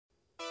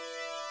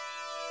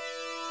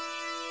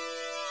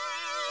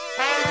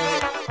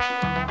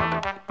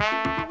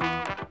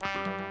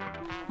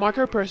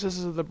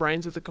Microprocessors are the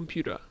brains of the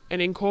computer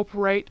and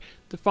incorporate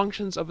the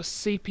functions of a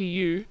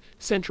CPU,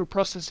 central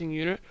processing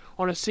unit,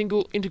 on a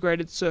single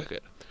integrated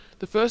circuit.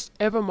 The first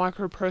ever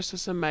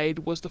microprocessor made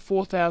was the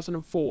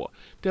 4004,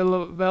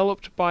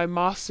 developed by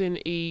Marcin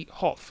E.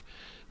 Hoff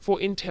for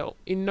Intel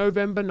in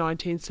November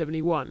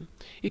 1971.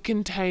 It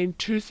contained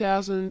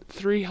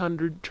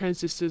 2,300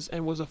 transistors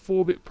and was a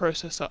 4-bit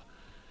processor.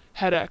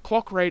 Had a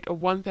clock rate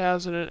of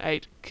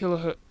 1008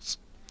 kHz.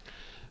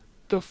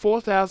 The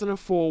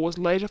 4004 was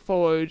later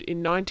followed in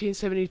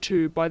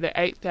 1972 by the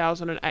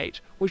 8008,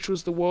 which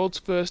was the world's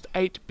first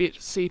 8-bit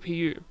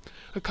CPU.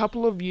 A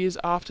couple of years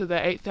after the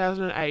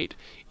 8008,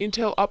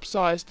 Intel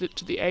upsized it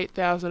to the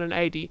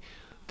 8080,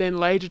 then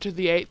later to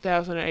the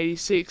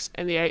 8086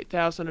 and the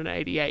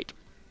 8088.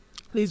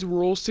 These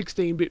were all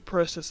 16-bit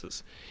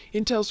processors.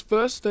 Intel's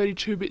first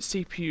 32-bit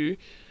CPU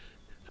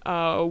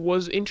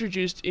was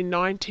introduced in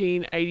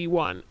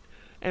 1981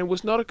 and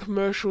was not a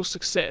commercial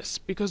success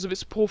because of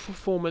its poor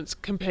performance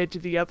compared to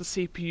the other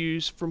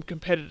CPUs from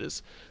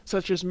competitors,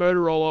 such as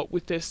Motorola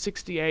with their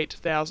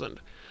 68000.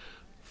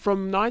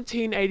 From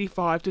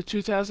 1985 to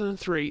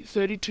 2003,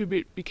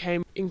 32-bit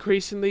became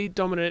increasingly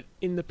dominant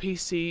in the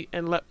PC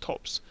and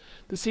laptops.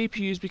 The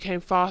CPUs became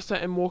faster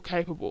and more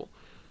capable.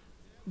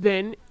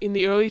 Then, in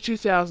the early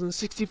 2000s,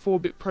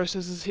 64-bit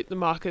processors hit the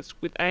markets,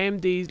 with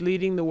AMD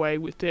leading the way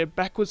with their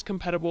backwards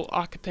compatible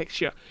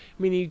architecture,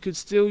 meaning you could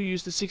still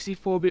use the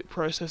 64-bit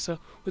processor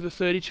with a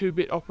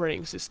 32-bit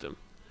operating system.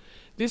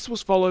 This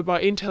was followed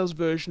by Intel's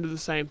version of the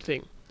same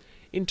thing.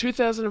 In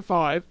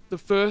 2005, the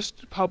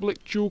first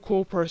public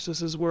dual-core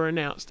processors were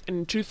announced, and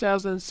in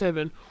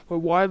 2007 were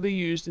widely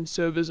used in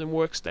servers and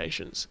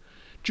workstations.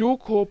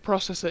 Dual-core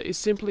processor is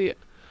simply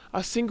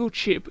a single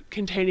chip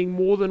containing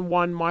more than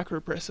one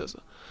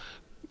microprocessor,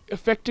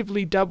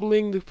 effectively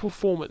doubling the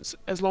performance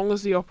as long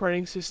as the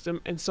operating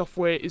system and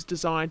software is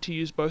designed to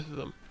use both of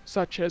them,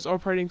 such as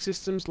operating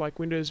systems like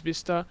Windows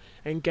Vista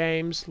and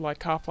games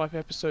like Half-Life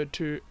Episode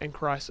 2 and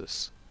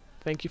Crysis.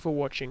 Thank you for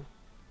watching.